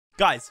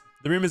Guys,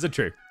 the rumors are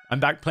true.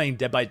 I'm back playing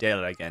Dead by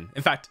Daylight again.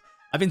 In fact,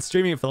 I've been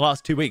streaming it for the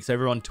last 2 weeks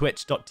over on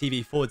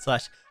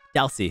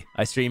twitch.tv/DOWSEY.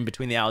 I stream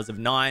between the hours of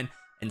 9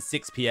 and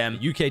 6 p.m.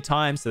 UK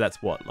time, so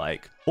that's what,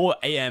 like 4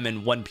 a.m.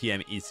 and 1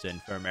 p.m.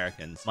 Eastern for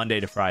Americans, Monday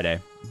to Friday.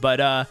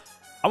 But I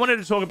wanted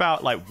to talk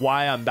about like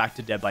why I'm back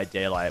to Dead by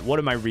Daylight. What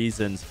are my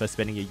reasons for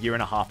spending a year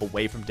and a half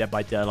away from Dead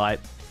by Daylight?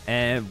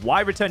 And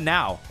why return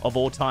now, of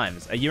all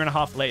times, a year and a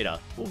half later?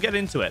 We'll get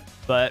into it.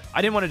 But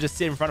I didn't want to just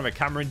sit in front of a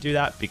camera and do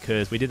that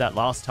because we did that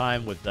last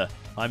time with the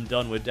I'm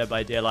done with Dead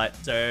by Daylight.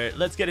 So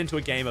let's get into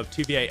a game of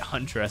 2v8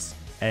 Huntress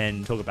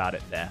and talk about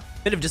it there.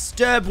 Bit of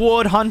Disturb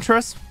Ward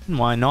Huntress.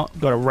 Why not?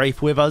 Got a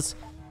Wraith with us.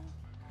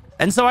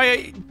 And so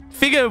I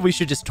figure we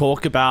should just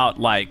talk about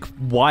like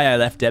why I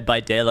left Dead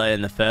by Daylight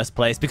in the first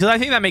place, because I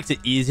think that makes it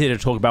easier to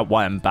talk about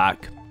why I'm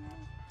back.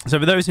 So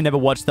for those who never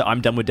watched the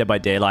I'm done with Dead by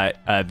Daylight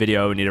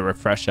video and need a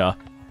refresher,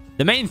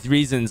 the main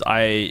reasons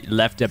I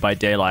left Dead by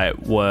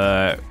Daylight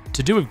were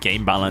to do with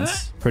game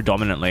balance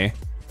predominantly.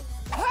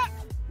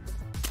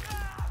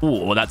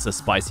 Ooh, well, that's a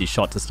spicy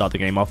shot to start the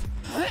game off.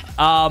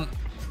 I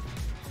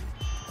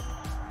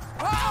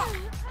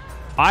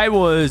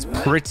was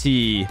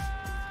pretty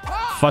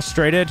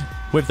frustrated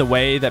with the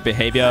way that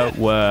behavior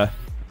were...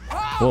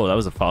 Whoa, that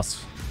was a fast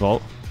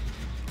vault.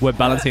 We're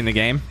balancing the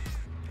game.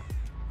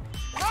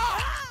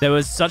 There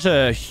was such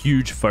a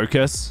huge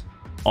focus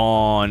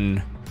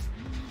on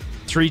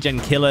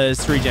 3-gen killers,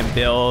 3-gen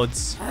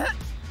builds.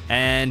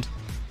 And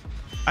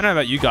I don't know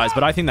about you guys,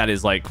 but I think that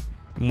is like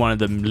one of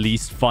the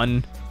least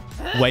fun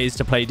ways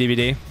to play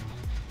DVD.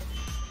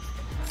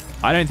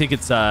 I don't think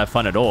it's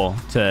fun at all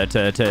to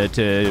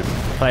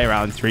play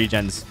around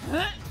 3-gens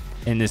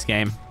in this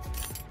game.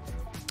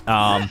 It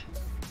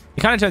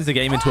kind of turns the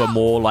game into a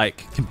more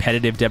like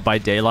competitive Dead by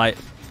Daylight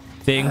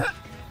thing,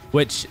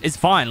 which is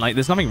fine. Like,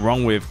 there's nothing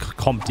wrong with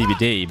comp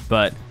DVD,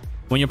 but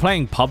when you're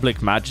playing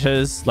public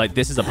matches, like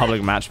this is a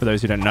public match for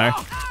those who don't know,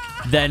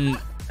 then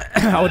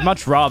I would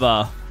much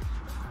rather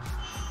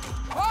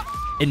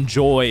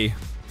enjoy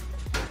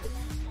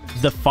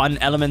the fun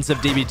elements of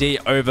DVD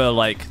over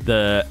like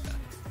the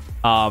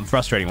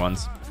frustrating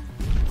ones.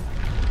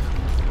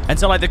 And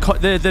so like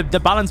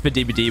the balance for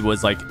DVD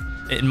was like,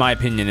 in my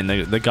opinion, in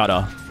the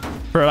gutter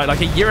for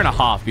like a year and a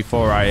half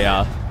before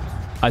I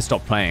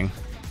stopped playing.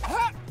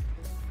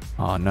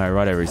 Oh no,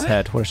 right over his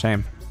head. What a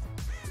shame.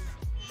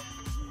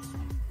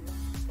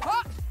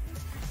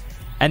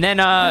 And then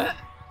I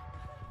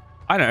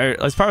don't know,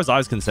 as far as I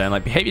was concerned,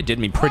 like behavior did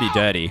me pretty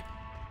dirty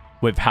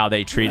with how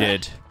they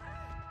treated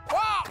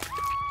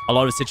a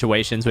lot of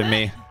situations with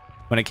me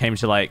when it came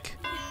to like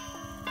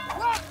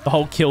the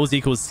whole kills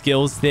equals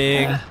skills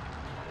thing,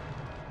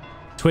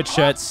 Twitch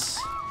shirts,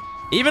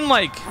 even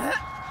like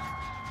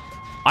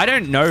I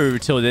don't know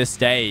till this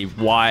day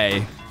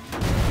why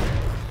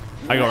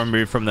I got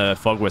removed from the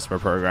Fog Whisperer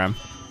program.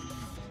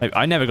 Like,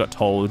 I never got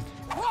told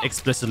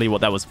explicitly what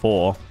that was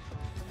for.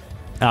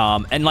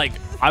 And like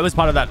I was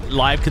part of that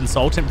live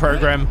consultant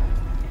program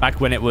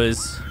back when it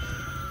was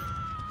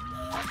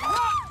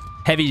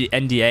heavy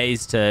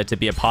NDAs to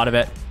be a part of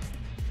it.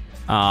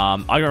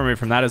 I got removed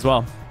from that as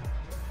well.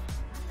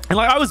 And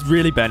like I was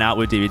really burnt out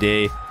with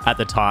DVD at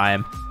the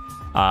time,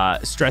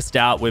 stressed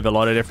out with a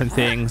lot of different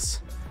things,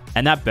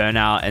 and that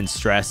burnout and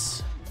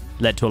stress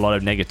led to a lot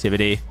of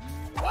negativity.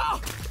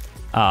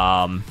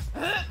 I'm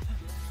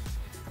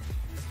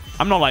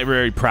not like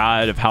really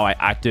proud of how I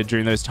acted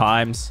during those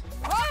times,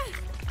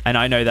 and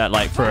I know that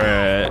like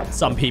for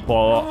some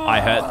people I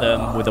hurt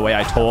them with the way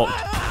I talked,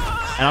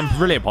 and I'm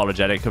really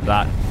apologetic of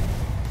that.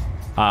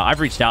 I've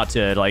reached out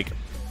to like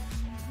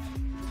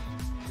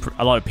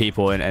a lot of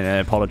people and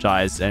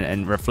apologized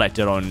and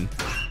reflected on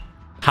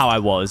how I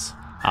was.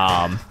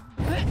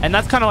 And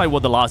that's kind of like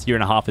what the last year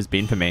and a half has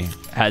been for me.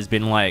 Has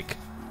been like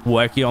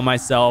working on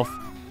myself,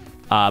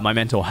 my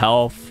mental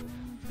health,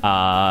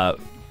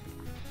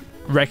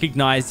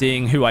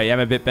 recognizing who I am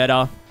a bit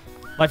better.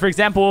 Like, for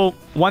example,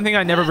 one thing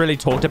I never really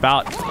talked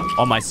about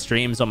on my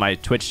streams on my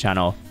Twitch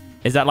channel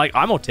is that like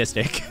I'm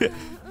autistic.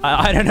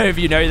 I don't know if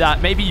you know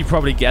that. Maybe you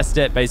probably guessed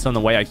it based on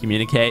the way I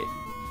communicate.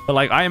 But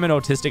like I am an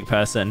autistic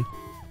person.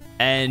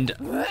 And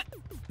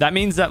that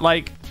means that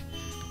like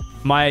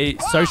my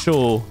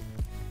social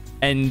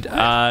and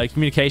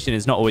communication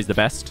is not always the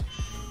best.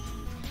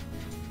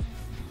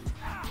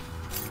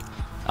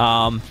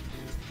 But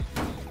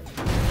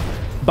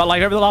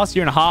like over the last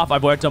year and a half,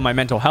 I've worked on my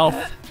mental health.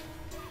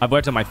 I've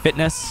worked on my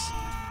fitness.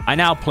 I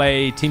now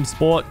play team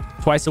sport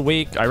twice a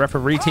week. I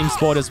referee team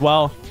sport as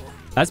well.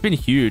 That's been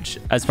huge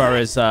as far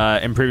as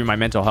improving my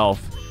mental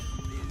health.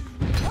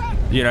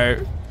 You know,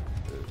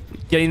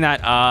 getting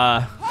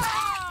that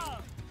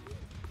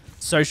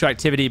social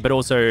activity, but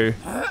also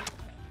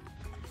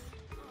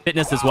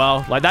fitness as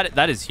well. Like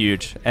that is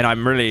huge. And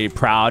I'm really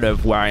proud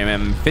of where I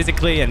am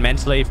physically and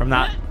mentally from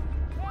that.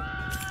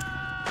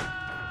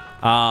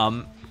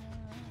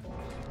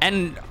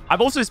 And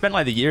I've also spent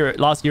like the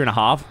last year and a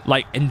half,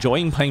 like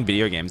enjoying playing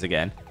video games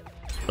again.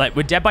 Like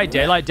with Dead by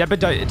Daylight, Dead by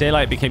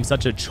Daylight became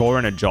such a chore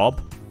and a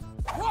job.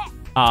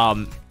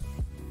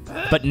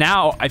 But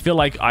now I feel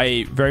like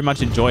I very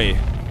much enjoy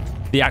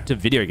the act of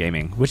video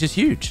gaming, which is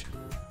huge.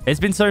 It's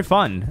been so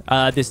fun,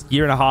 this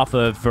year and a half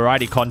of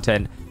variety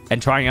content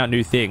and trying out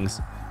new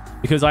things,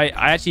 because I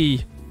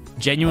actually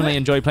genuinely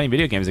enjoy playing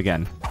video games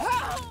again,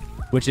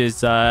 which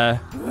is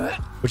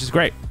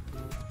great.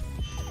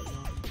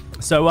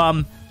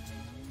 So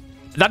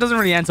that doesn't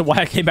really answer why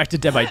I came back to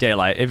Dead by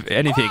Daylight. If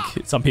anything,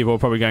 some people are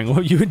probably going,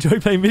 well, you enjoy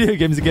playing video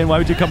games again, why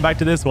would you come back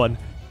to this one?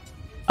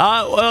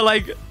 Well,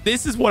 like,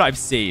 this is what I've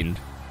seen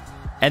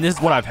and this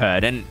is what I've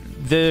heard. And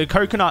the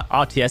Coconut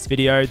RTS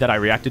video that I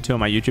reacted to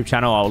on my YouTube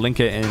channel, I'll link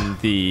it in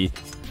the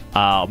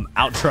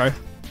outro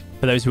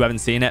for those who haven't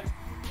seen it.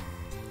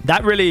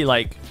 That really,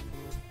 like,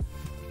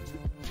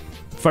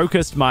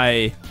 focused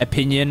my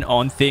opinion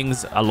on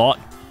things a lot.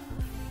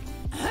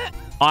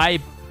 I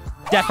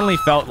definitely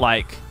felt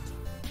like,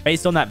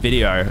 based on that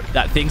video,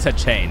 that things had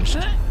changed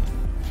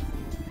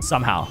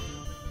somehow.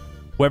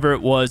 Whether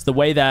it was the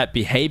way that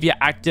behavior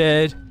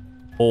acted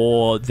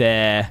or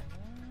their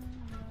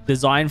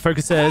design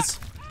focuses.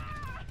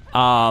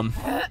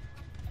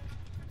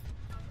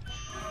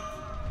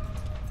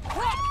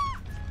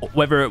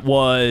 Whether it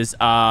was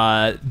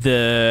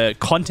the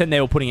content they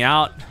were putting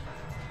out.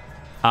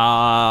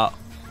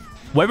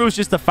 Whether it was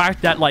just the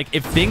fact that, like,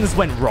 if things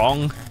went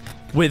wrong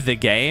with the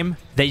game,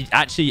 they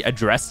actually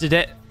addressed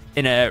it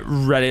in a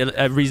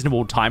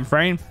reasonable time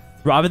frame,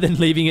 rather than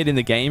leaving it in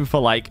the game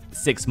for like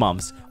 6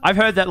 months. I've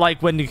heard that,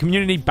 like, when the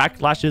community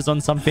backlashes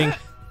on something,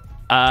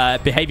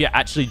 behavior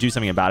actually do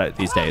something about it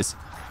these days,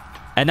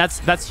 and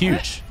that's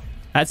huge.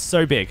 That's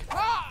so big.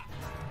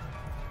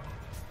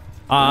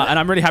 And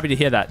I'm really happy to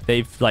hear that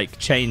they've, like,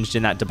 changed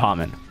in that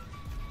department.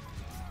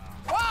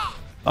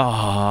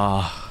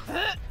 Oh,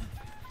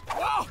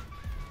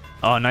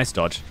 nice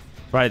dodge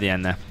right at the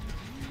end there.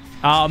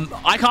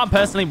 I can't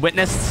personally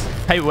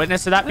pay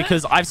witness to that,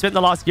 because I've spent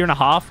the last year and a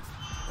half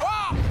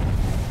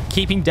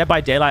keeping Dead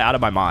by Daylight out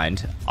of my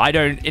mind. I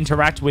don't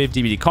interact with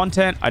DBD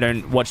content. I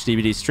don't watch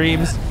DBD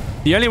streams.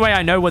 The only way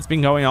I know what's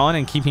been going on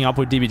and keeping up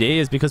with DBD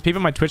is because people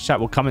in my Twitch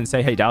chat will come and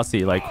say, hey,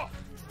 DOWSEY, like,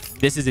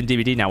 this is in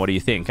DBD now. What do you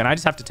think? And I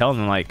just have to tell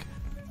them, like,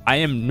 I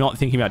am not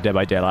thinking about Dead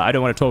by Daylight. I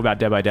don't want to talk about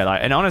Dead by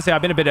Daylight. And honestly,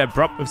 I've been a bit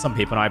abrupt with some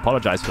people, and I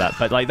apologize for that.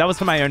 But, like, that was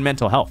for my own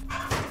mental health.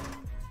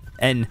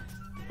 And,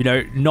 you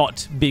know,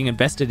 not being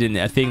invested in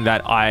a thing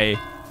that I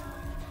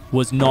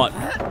was not,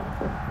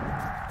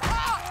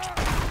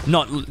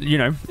 you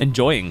know,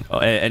 enjoying,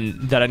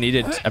 and that I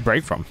needed a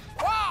break from.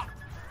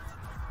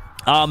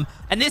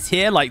 And this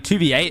here, like,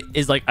 2v8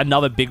 is, like,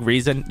 another big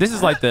reason. This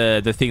is, like,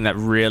 the thing that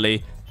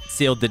really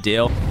sealed the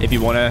deal, if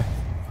you want to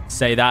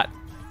say that.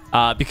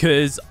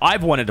 Because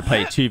I've wanted to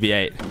play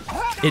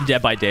 2v8 in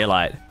Dead by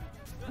Daylight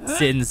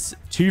since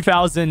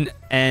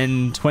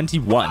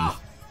 2021,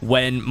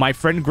 when my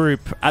friend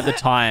group at the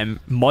time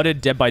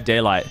modded Dead by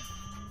Daylight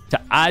to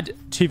add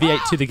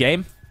 2v8 to the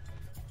game.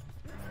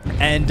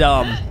 And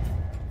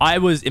I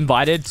was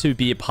invited to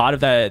be a part of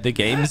the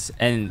games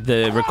and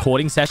the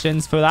recording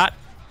sessions for that,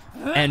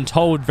 and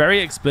told very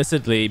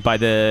explicitly by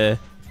the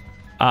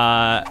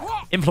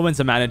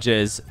influencer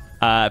managers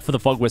for the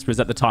Fog Whisperers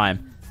at the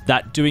time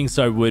that doing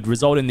so would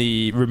result in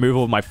the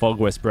removal of my Fog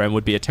Whisperer and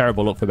would be a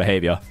terrible look for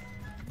behavior.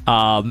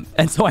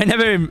 And so I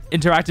never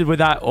interacted with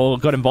that or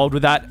got involved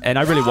with that, and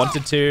I really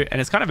wanted to, and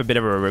it's kind of a bit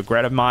of a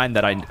regret of mine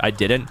that I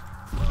didn't.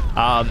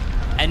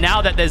 And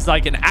now that there's,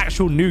 like, an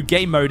actual new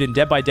game mode in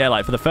Dead by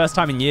Daylight for the first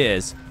time in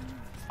years,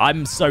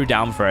 I'm so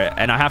down for it,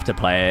 and I have to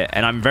play it,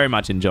 and I'm very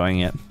much enjoying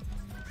it.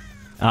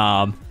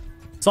 So,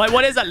 like,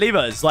 what does that leave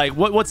us? Like,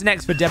 what's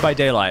next for Dead by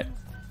Daylight?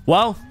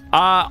 Well,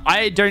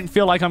 I don't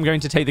feel like I'm going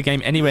to take the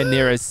game anywhere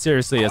near as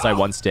seriously as I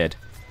once did.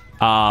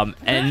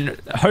 And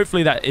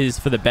hopefully that is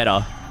for the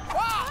better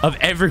of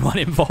everyone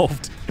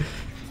involved.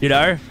 You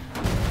know?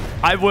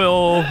 I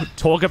will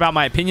talk about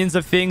my opinions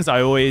of things.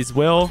 I always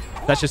will.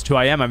 That's just who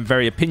I am. I'm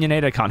very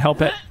opinionated. I can't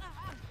help it.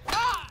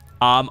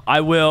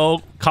 I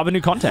will cover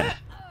new content.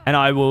 And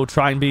I will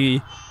try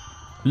and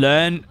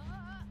learn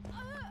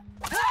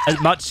as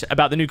much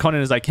about the new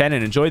content as I can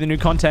and enjoy the new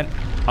content.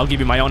 I'll give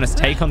you my honest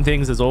take on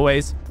things, as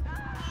always.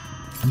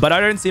 But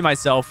I don't see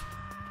myself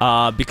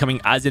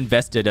becoming as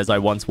invested as I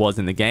once was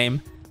in the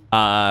game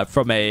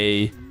from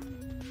a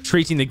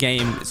treating the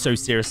game so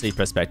seriously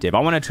perspective. I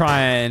want to try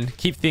and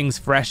keep things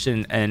fresh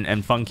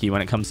and funky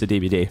when it comes to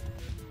DBD.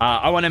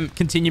 I want to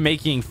continue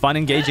making fun,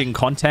 engaging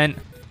content,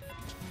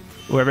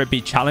 whether it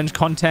be challenge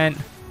content,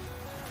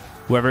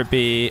 whether it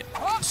be,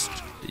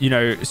 you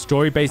know,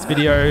 story-based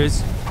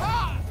videos,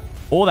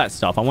 all that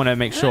stuff. I want to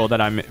make sure that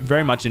I'm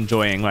very much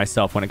enjoying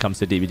myself when it comes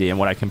to DBD and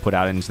what I can put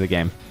out into the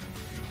game.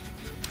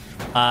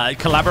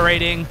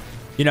 Collaborating,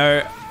 you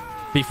know,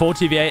 before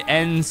 2v8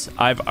 ends,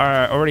 I've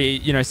already,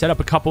 you know, set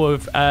up a couple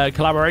of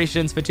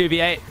collaborations for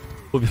 2v8.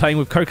 We'll be playing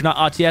with Coconut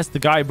RTS, the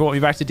guy who brought me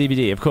back to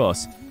DBD, of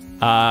course.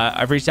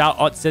 I've reached out.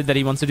 Ott said that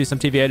he wants to do some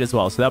 2v8 as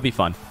well, so that'll be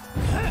fun.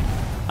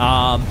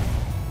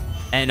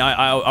 And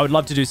I would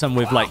love to do some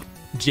with, like,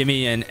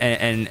 Jimmy and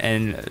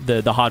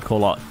the hardcore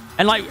lot.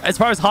 And, like, as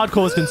far as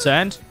hardcore is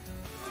concerned,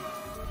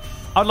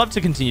 I'd love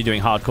to continue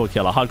doing Hardcore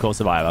Killer, Hardcore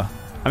Survivor.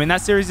 I mean,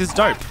 that series is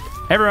dope.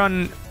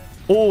 Everyone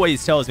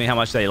always tells me how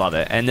much they love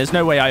it, and there's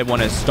no way I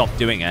want to stop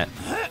doing it.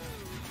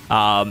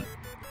 But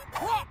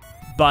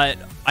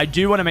I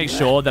do want to make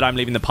sure that I'm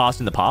leaving the past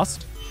in the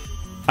past.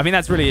 I think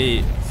that's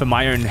really for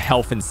my own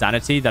health and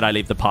sanity that I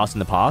leave the past in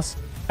the past.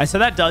 And so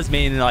that does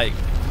mean, like,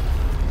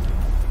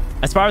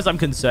 as far as I'm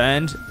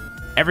concerned,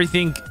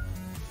 everything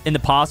in the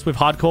past with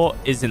hardcore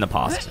is in the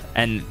past.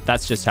 And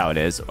that's just how it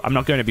is. I'm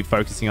not going to be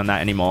focusing on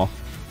that anymore.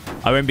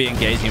 I won't be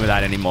engaging with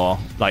that anymore.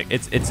 Like,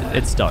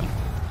 it's done.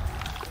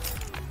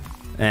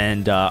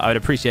 And I would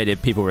appreciate it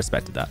if people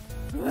respected that.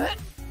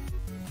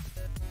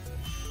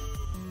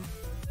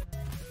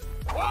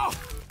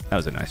 That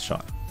was a nice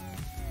shot.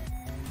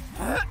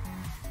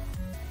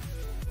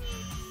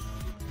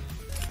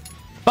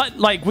 But,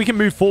 like, we can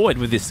move forward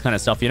with this kind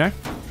of stuff, you know?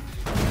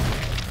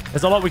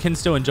 There's a lot we can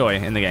still enjoy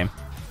in the game.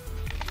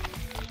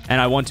 And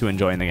I want to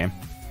enjoy in the game.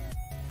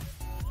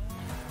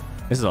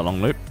 This is a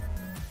long loop.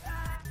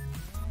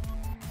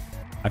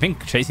 I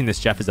think chasing this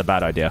Jeff is a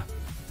bad idea.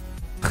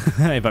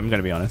 If I'm going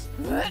to be honest.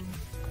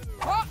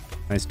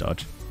 Nice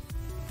dodge.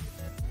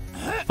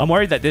 I'm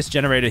worried that this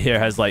generator here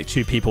has, like,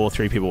 2 people or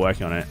 3 people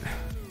working on it.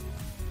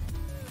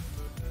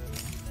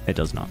 It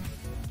does not.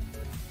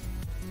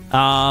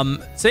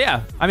 So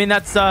yeah, I mean,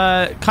 that's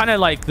kind of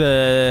like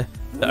the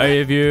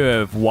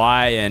overview of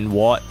why and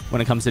what when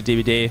it comes to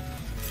DVD.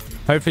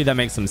 Hopefully that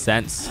makes some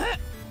sense.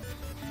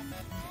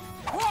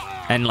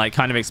 And like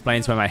kind of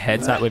explains where my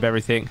head's at with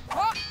everything.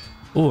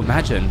 Oh,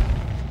 imagine.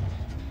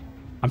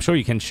 I'm sure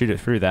you can shoot it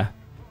through there.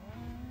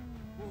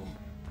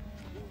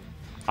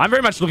 I'm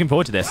very much looking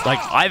forward to this. Like,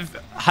 I've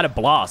had a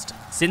blast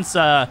since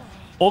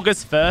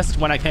August 1st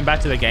when I came back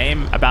to the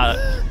game about,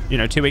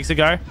 2 weeks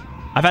ago.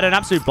 I've had an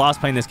absolute blast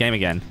playing this game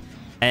again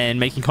and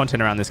making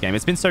content around this game.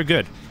 It's been so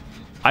good.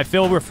 I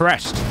feel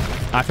refreshed.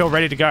 I feel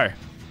ready to go.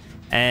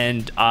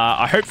 And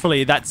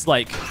hopefully that's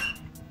like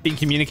being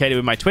communicated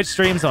with my Twitch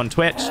streams on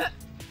Twitch,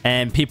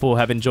 and people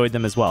have enjoyed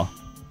them as well.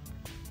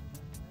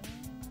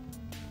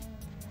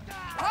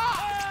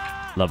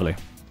 Lovely.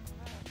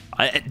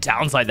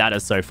 Downs like that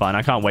is so fun.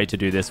 I can't wait to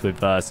do this with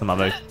some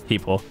other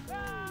people.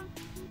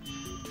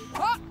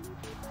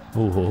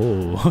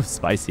 Ooh,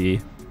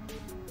 spicy.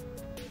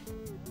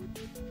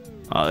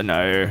 Oh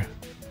no.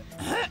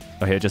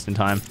 Oh, here just in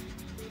time.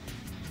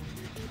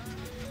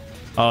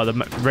 Oh, the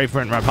Wraith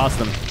went right past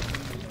them.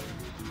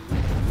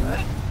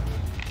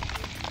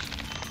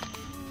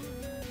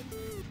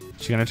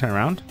 Is she gonna turn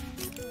around?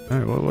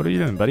 Oh, what are you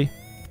doing, buddy?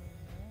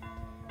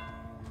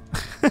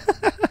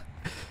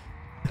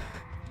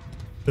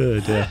 Oh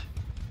dear.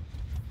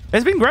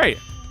 It's been great.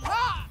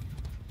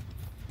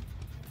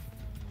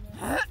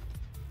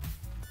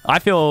 I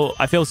feel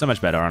so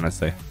much better,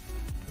 honestly.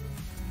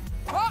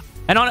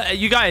 And on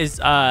you guys,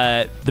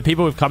 the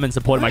people who've come and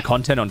supported my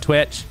content on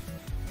Twitch,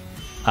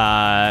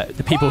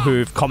 the people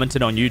who've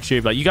commented on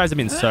YouTube, like, you guys have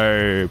been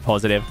so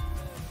positive.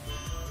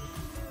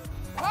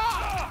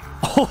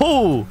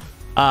 Oh,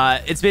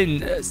 it's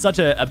been such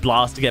a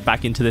blast to get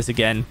back into this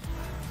again.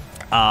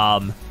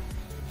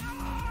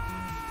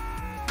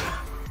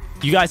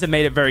 You guys have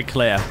made it very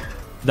clear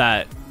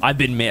that I've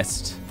been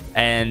missed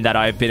and that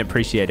I've been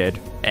appreciated.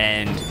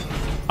 And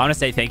I want to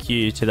say thank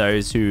you to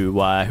those who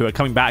are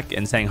coming back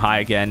and saying hi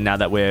again now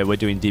that we're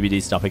doing DVD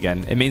stuff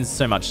again. It means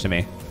so much to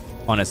me,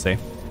 honestly,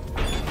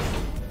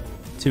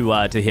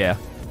 to hear.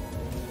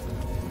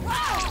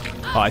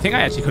 Oh, I think I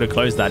actually could have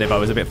closed that if I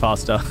was a bit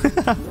faster.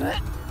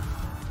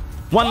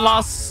 One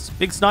last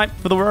big snipe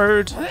for the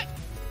road.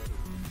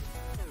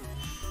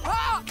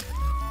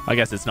 I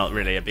guess it's not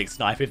really a big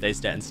snipe if they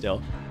stand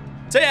still.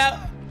 So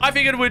yeah, I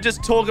figured we'd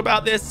just talk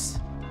about this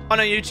on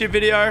a YouTube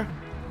video.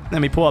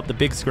 Let me pull up the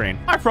big screen.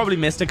 I probably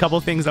missed a couple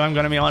of things, I'm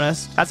going to be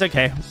honest. That's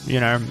okay.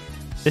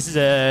 This is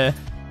a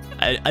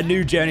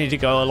new journey to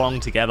go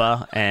along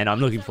together, and I'm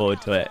looking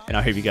forward to it, and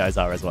I hope you guys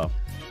are as well.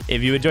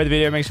 If you enjoyed the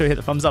video, make sure you hit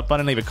the thumbs up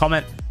button, leave a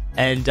comment.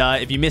 And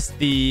if you missed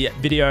the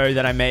video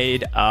that I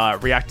made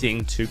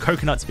reacting to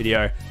Coconut's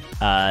video,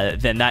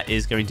 then that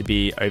is going to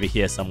be over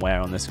here somewhere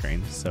on the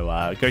screen. So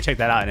go check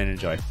that out and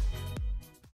enjoy.